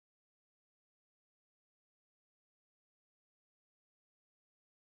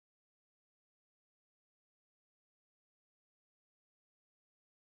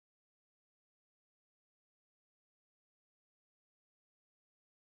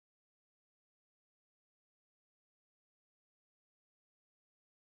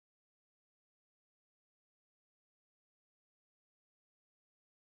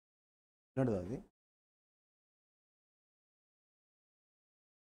Good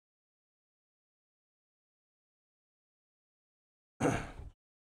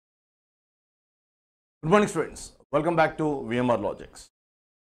morning, students. Welcome back to VMR Logics.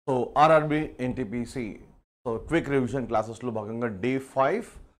 So, RRB Ntpc. So, quick revision classes lo bhaganga day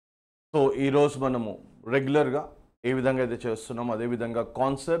 5. So, ee roju manamu regular ga ఏ విధంగా అయితే చేస్తున్నాం అదే విధంగా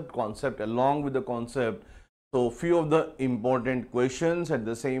concept along with the concept. So, few of the important questions at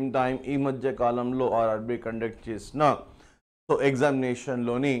the same time ఈ మధ్య కాలంలో RRB conduct చేసిన so examination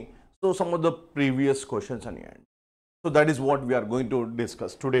లోని so some of the previous questions అనియండి. So, that is what we are going to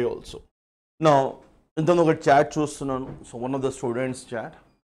discuss today also. Now, ఇంతలో ఒక chat చూస్తున్నాను. So one of the students chat.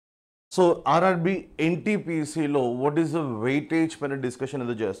 So RRB ఎన్టీపీసీలో what is the weightage పైన discussion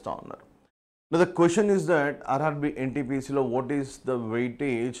ఏదో చేస్తూ ఉన్నారు. The question is that RRB ఎన్టీపీసీలో what is the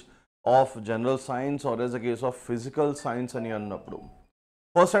weightage of general science or yes the case of physical science అని అన్నప్పుడు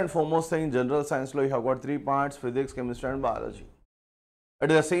first and foremost thing general సైన్స్లో you have got 3 parts: physics, chemistry and biology.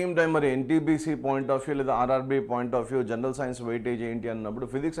 At the same time మరి NTPC point of view లేదా RRB point of view general science weightage ఏంటి అన్నప్పుడు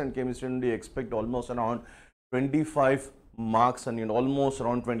physics and chemistry నుండి expect almost around 25 marks and almost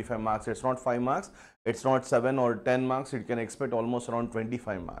around 25 marks. It's not 5 marks, it's not 7 or 10 marks, it can expect almost around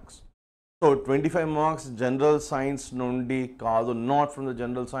 25 marks. So 25 marks general science nundi kaadu, not from the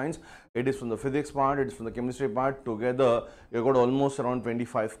general science, it is from the physics part, it is from the chemistry part. Together you got almost around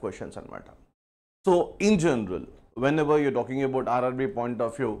 25 questions anamata. So in general, whenever you're talking about RRB point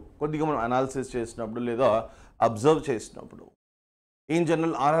of view, కొద్దిగా మనం analysis చేసినప్పుడు లేదా observe చేసినప్పుడు in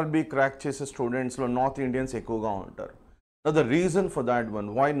general RRB crack చేసే స్టూడెంట్స్లో north Indians ఎక్కువగా ఉంటారు. The reason for that one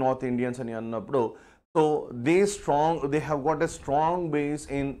why north Indians అని అన్నప్పుడు so they have got a strong base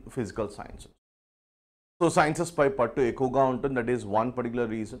in physical sciences. So sciences పై పట్టు ఎక్కువగా ఉంటుంది. That is one particular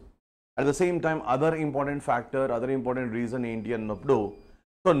reason. At the same time other important reason ఏంటి అన్నప్పుడు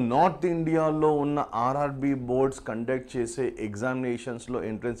so north ఇండియాలో ఉన్న RRB boards conduct చేసే ఎగ్జామినేషన్స్లో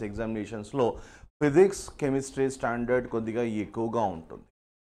ఎంట్రన్స్ ఎగ్జామినేషన్స్లో ఫిజిక్స్ కెమిస్ట్రీ స్టాండర్డ్ కొద్దిగా ఎక్కువగా ఉంటుంది.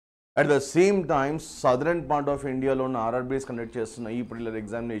 At the same time southern part of ఇండియాలో ఉన్న ఆర్ఆర్బీస్ కండక్ట్ చేస్తున్న ఈ పర్టికులర్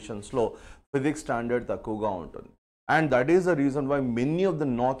ఎగ్జామినేషన్స్లో ఫిజిక్స్ స్టాండర్డ్ తక్కువగా ఉంటుంది. And that is the reason why many of the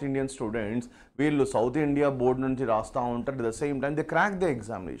north Indian students వీళ్ళు సౌత్ ఇండియా బోర్డ్ నుంచి రాస్తూ ఉంటారు. At the same time they crack the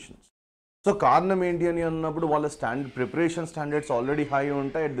examinations. So కారణం ఏంటి అని అన్నప్పుడు వాళ్ళ ప్రిపరేషన్ స్టాండర్డ్స్ ఆల్రెడీ హై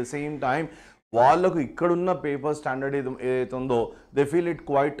ఉంటాయి. అట్ ద సేమ్ టైం వాళ్ళకు ఇక్కడున్న పేపర్ స్టాండర్డ్ ఏదైతే ఉందో they feel it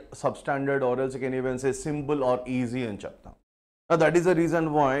quiet sub standard or else can even say simple are easy అని చెప్తాం. That is the reason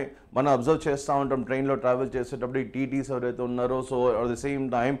why మనం అబ్జర్వ్ చేస్తూ ఉంటాం ట్రైన్లో ట్రావెల్ చేసేటప్పుడు ఈ టీటీస్ ఎవరైతే ఉన్నారో so at the same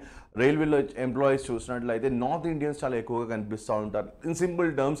time రైల్వేలో ఎంప్లాయీస్ చూసినట్లయితే నార్త్ ఇండియన్స్ చాలా ఎక్కువగా కనిపిస్తూ ఉంటారు. In simple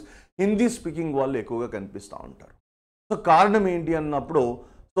terms Hindi speaking వాళ్ళు ఎక్కువగా కనిపిస్తూ ఉంటారు. సో కారణం ఏంటి అన్నప్పుడు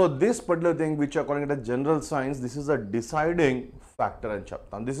so this particular thing which according to general science, this is a deciding factor and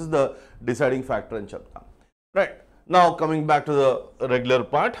chaptam. This is the deciding factor and chaptam. Right. Now coming back to the regular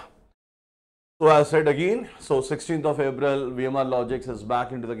part. So as I said again, so 16th of April, VMR Logics is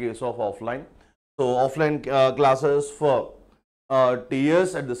back into the case of offline. So offline classes for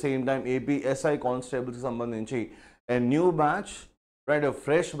TS at the same time AP SI Constable sambandhinchi a new batch, right, a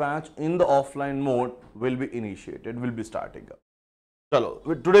fresh batch in the offline mode will be initiated, will be starting up. Chalo,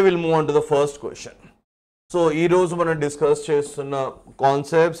 today we'll move on to the first question. So, ee roju mana discuss chestunna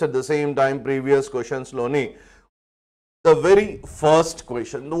concepts at the same time previous questions loni the very first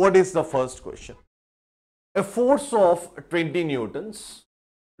question. What is the first question? A force of 20 newtons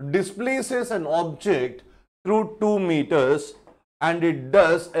displaces an object through 2 meters and it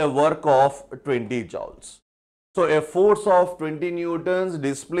does a work of 20 joules. So, a force of 20 newtons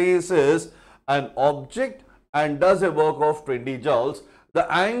displaces an object and does a work of 20 joules. The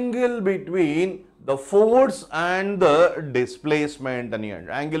angle between the force and the displacement,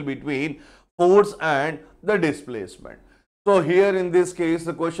 angle between force and the displacement. So here in this case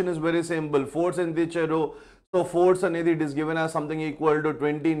the question is very simple. Force in the chero, so force anedi it is given as something equal to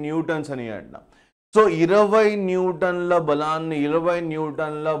 20 newtons ani anna. So 20 న్యూటన్ల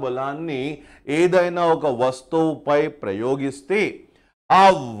బలాన్ని ఏదైనా ఒక వస్తువుపై ప్రయోగిస్తే ఆ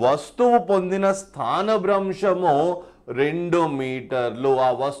వస్తువు పొందిన స్థానభ్రంశము 2 మీటర్లు. ఆ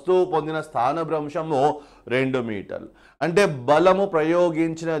వస్తువు పొందిన స్థానభ్రంశము 2 మీటర్లు. అంటే బలము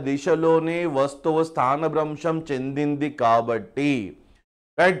ప్రయోగించిన దిశలోనే వస్తువు స్థానభ్రంశం చెందింది కాబట్టి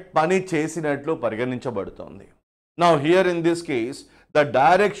రైట్ పని చేసినట్లు పరిగణించబడుతుంది. Now here in this case the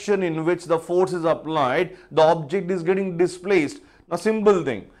direction in which the force is applied, the object is getting displaced. Now simple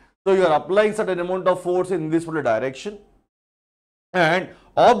thing. So you are applying certain amount of force in this particular direction and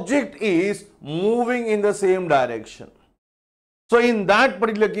object is moving in the same direction. So in that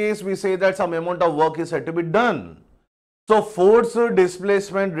particular case we say that some amount of work is said to be done. So force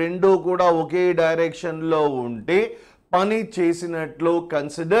displacement రెండు కూడా ఒకే డైరెక్షన్లో ఉంటే పని చేసినట్లు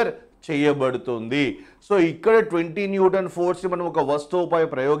consider చేయబడుతుంది. So ఇక్కడ 20 Newton ఫోర్స్ని మనం ఒక వస్తువుపై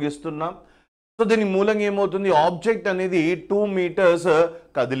ప్రయోగిస్తున్నాం. సో దీని మూలంగా ఏమవుతుంది, ఆబ్జెక్ట్ అనేది 2 మీటర్స్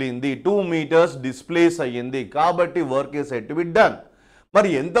కదిలింది, 2 మీటర్స్ డిస్ప్లేస్ అయ్యింది, కాబట్టి work is said to be done. మరి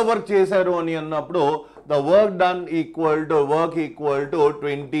ఎంత వర్క్ చేశారు అని అన్నప్పుడు the work done equal to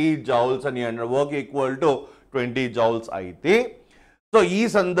 20 joules అని అన్నారు. వర్క్ ఈక్వల్ టు 20 జౌల్స్ అయితే సో ఈ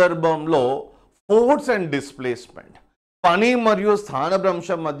సందర్భంలో ఫోర్స్ అండ్ డిస్ప్లేస్మెంట్ పని మరియు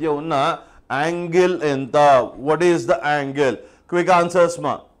స్థానభ్రంశం మధ్య ఉన్న యాంగిల్ ఎంత? What is the angle? Quick answers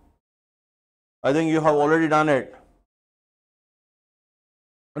మా. I think you have already done it.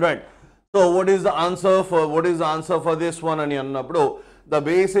 Right. So what is the answer for this one ani annappudu the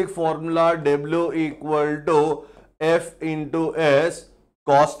basic formula W equal to F into S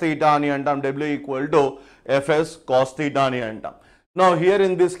cos theta ani antam. W equal to Fs cos theta ani antam. Now here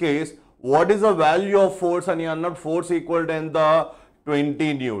in this case what is the value of force ani annappudu force equal to enta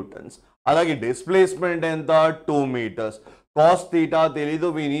 20 newtons. Alage displacement enta 2 meters. Cos theta తెలియదు,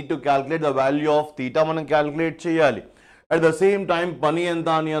 we need to calculate the value of theta మనం calculate చేయాలి. At the same time పని ఎంత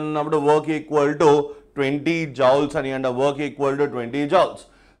అని అన్నప్పుడు work equal to 20 joules అని అంట. Work equal to 20 joules.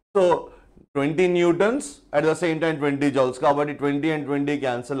 So 20 Newton's at the same time 20 joules, కాబట్టి 20 and 20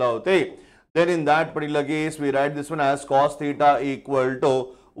 క్యాన్సిల్ అవుతాయి. Then in that particular case we write this one as cos theta equal to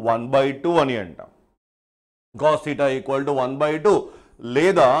 1/2 అని అంటాం. cos theta equal to 1/2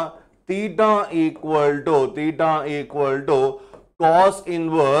 లేదా theta equal to cos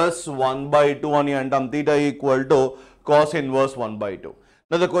inverse 1/2 అని అంటాం. theta equal to cos inverse 1/2.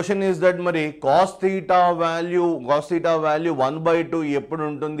 Now the question is that మరి cos theta value 1/2 ఎప్పుడు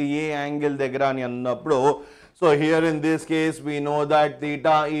ఉంటుంది ఏ angle దగ్గర అని అన్నప్పుడు so here in this case we know that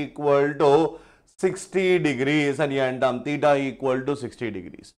theta equal to 60 degrees అని అంటాం. theta equal to 60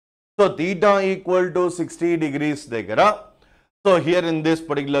 degrees. So theta equal to 60 degrees దగ్గర so here in this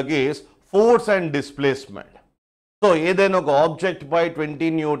particular case force and displacement. So ఏదైనా ఒక object పై 20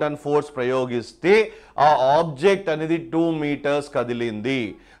 Newton force ప్రయోగిస్తే ఆ object అనేది 2 metres కదిలింది.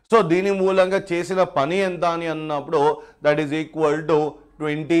 So దీని మూలంగా చేసిన పని ఎంత అని అన్నప్పుడు that is equal to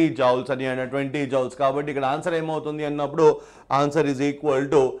 20 joules అని అన్న 20 జౌల్స్. కాబట్టి ఇక్కడ ఆన్సర్ ఏమవుతుంది అన్నప్పుడు answer is equal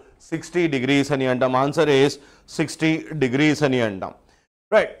to 60 degrees అని అంటాం. ఆన్సర్ ఈస్ 60 degrees అని అంటాం.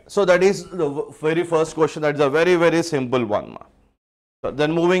 Right. So that is the very first question. That is a very very simple one. So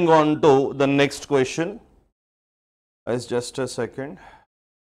then moving on to the next question. Just a second.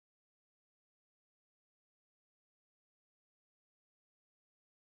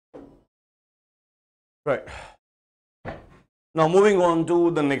 Right. Now moving on to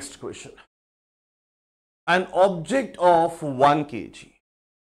the next question. An object of 1 kg.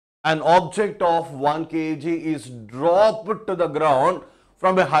 An object of 1 kg is dropped to the ground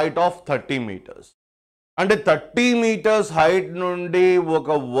from a height of 30 meters. అంటే 30 meters height నుండి ఒక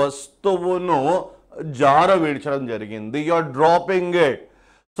వస్తువును జార విడిచడం జరిగింది. You are dropping it.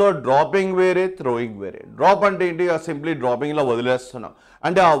 So dropping వేరే, throwing వేరే. Drop అంటే ఏంటి? సింప్లీ డ్రాపింగ్లో వదిలేస్తున్నాం.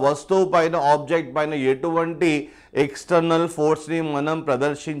 అంటే ఆ వస్తువు పైన ఆబ్జెక్ట్ పైన ఎటువంటి ఎక్స్టర్నల్ ఫోర్స్ని మనం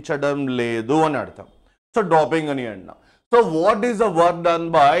ప్రదర్శించడం లేదు అని అర్థం. సో డ్రాపింగ్ అని అన్నాం. So what is the work done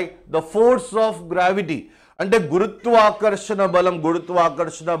by the force of gravity? అంటే గురుత్వాకర్షణ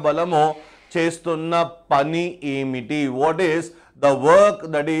బలము చేస్తున్న పని ఏమిటి? What is the work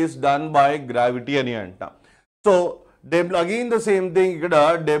that is done by gravity అని అంటాం. So again the same thing ఇక్కడ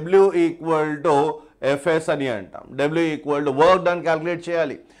W ఈక్వల్ టు Fs అని అంటాం. W equal to work done calculate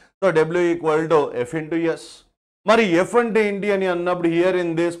చేయాలి. So W equal to F into S. మరి F అంటే ఏంటి అని అన్నప్పుడు here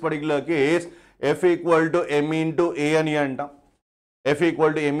in this particular case F equal to M into A అని అంటాం. F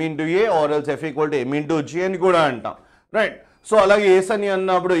equal to M into A or else F equal to M into G అని కూడా అంటాం. రైట్. సో అలాగే S అని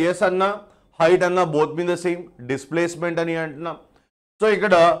అన్నప్పుడు S అన్న హైట్ అన్న both mean the same. Displacement అని అంటున్నాం. సో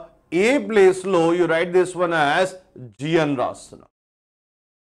ఇక్కడ ఏ ప్లేస్లో you right this one as G అని రాస్తున్నాం.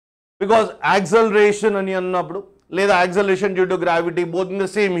 బికాస్ యాక్సలరేషన్ అని అన్నప్పుడు లేదా acceleration due to gravity both in the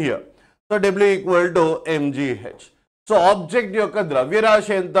same here. So W equal to mgh. So object యొక్క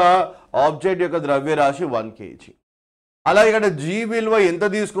ద్రవ్యరాశి ఎంత? ఆబ్జెక్ట్ యొక్క ద్రవ్యరాశి 1 kg. అలాగే ఇక్కడ G విలువ ఎంత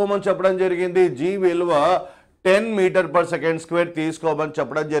తీసుకోమని చెప్పడం జరిగింది? G విలువ 10 meter/s² తీసుకోమని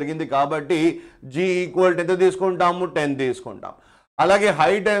చెప్పడం జరిగింది. కాబట్టి G ఈక్వల్ ఎంత తీసుకుంటాము? 10 తీసుకుంటాం. అలాగే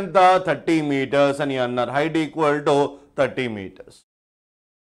హైట్ ఎంత? 30 meters అని అన్నారు. Height equal to 30 meters.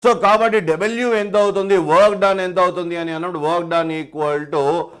 So కాబట్టి W ఎంత అవుతుంది? వర్క్ డన్ ఎంత అవుతుంది అని అన్నప్పుడు work done equal to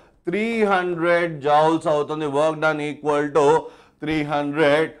 300 joules అవుతుంది. Work done equal to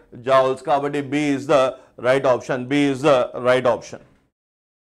 300 joules. కాబట్టి B is the right option. B is the right option.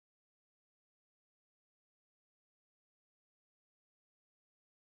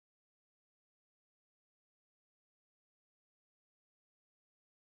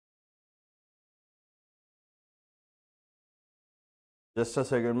 Just a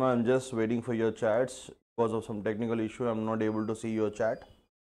second, ma. I'm just waiting for your chats. Because of some technical issue, I'm not able to see your chat.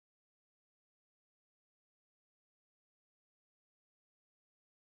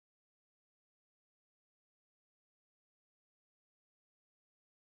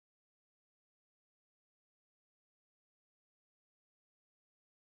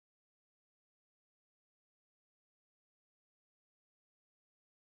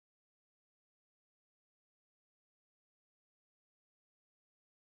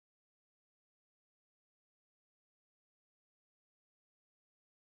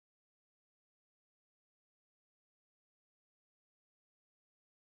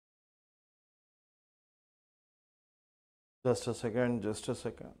 Just a second, just a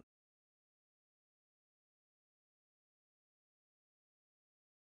second.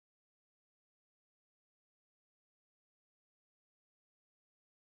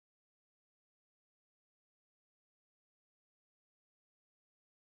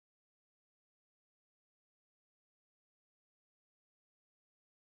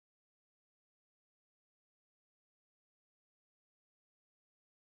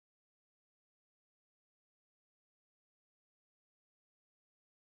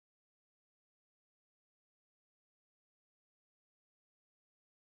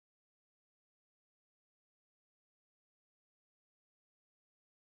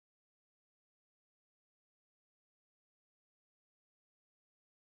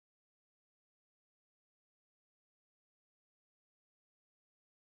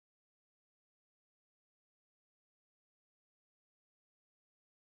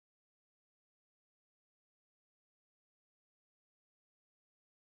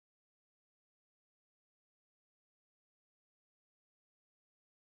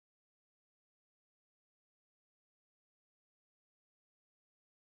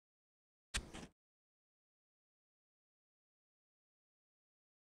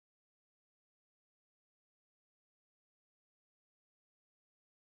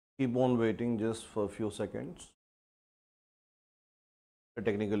 Keep on waiting just for a few seconds. A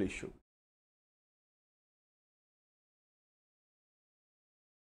technical issue.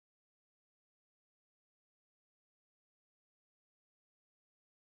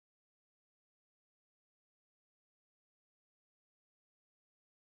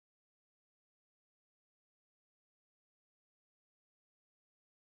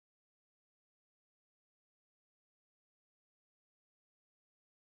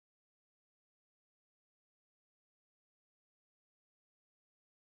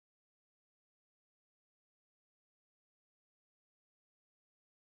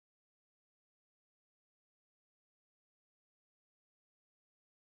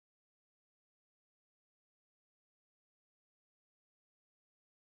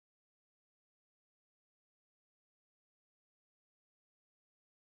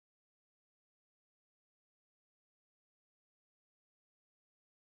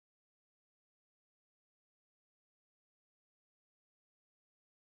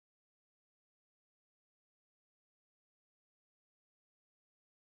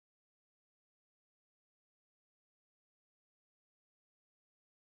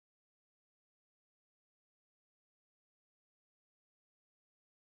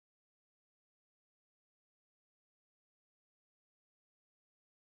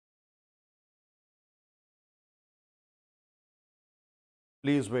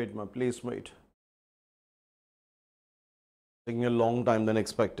 Please wait, ma. Please wait. Taking a long time than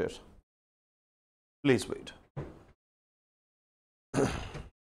expected. Please wait.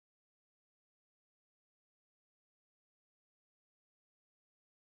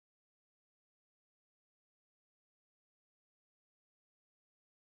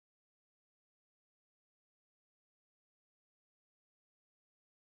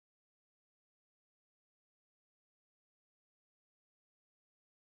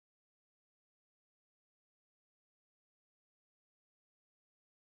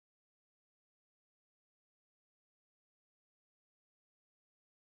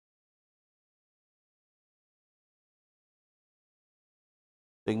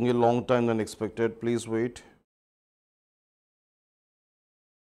 Taking a long time than expected. Please wait.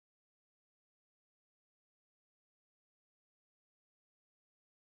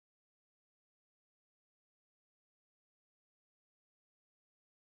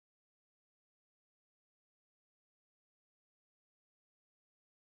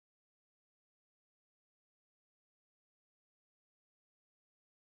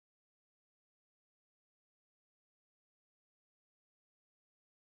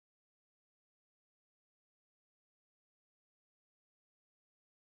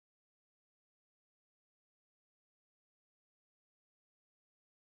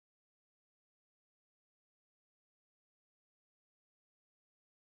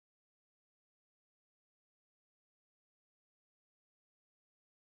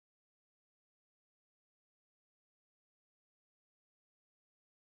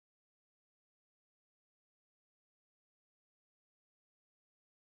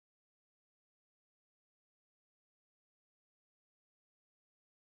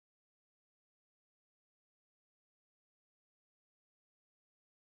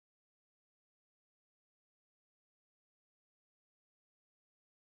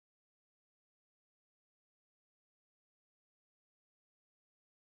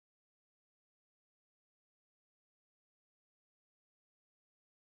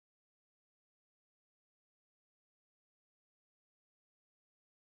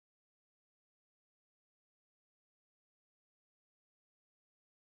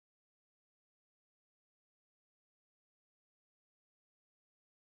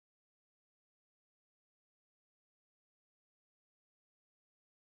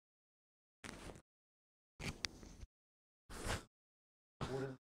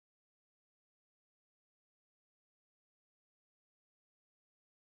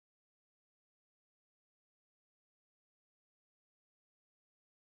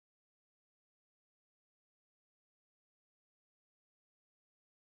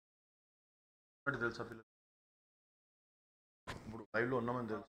 అంటే తెలుసా పిల్లలు ఇప్పుడు లైవ్లో ఉన్నామని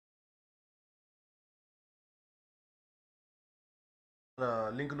తెలుసు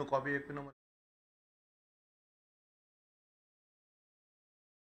link నువ్వు copy చెప్పినా మరి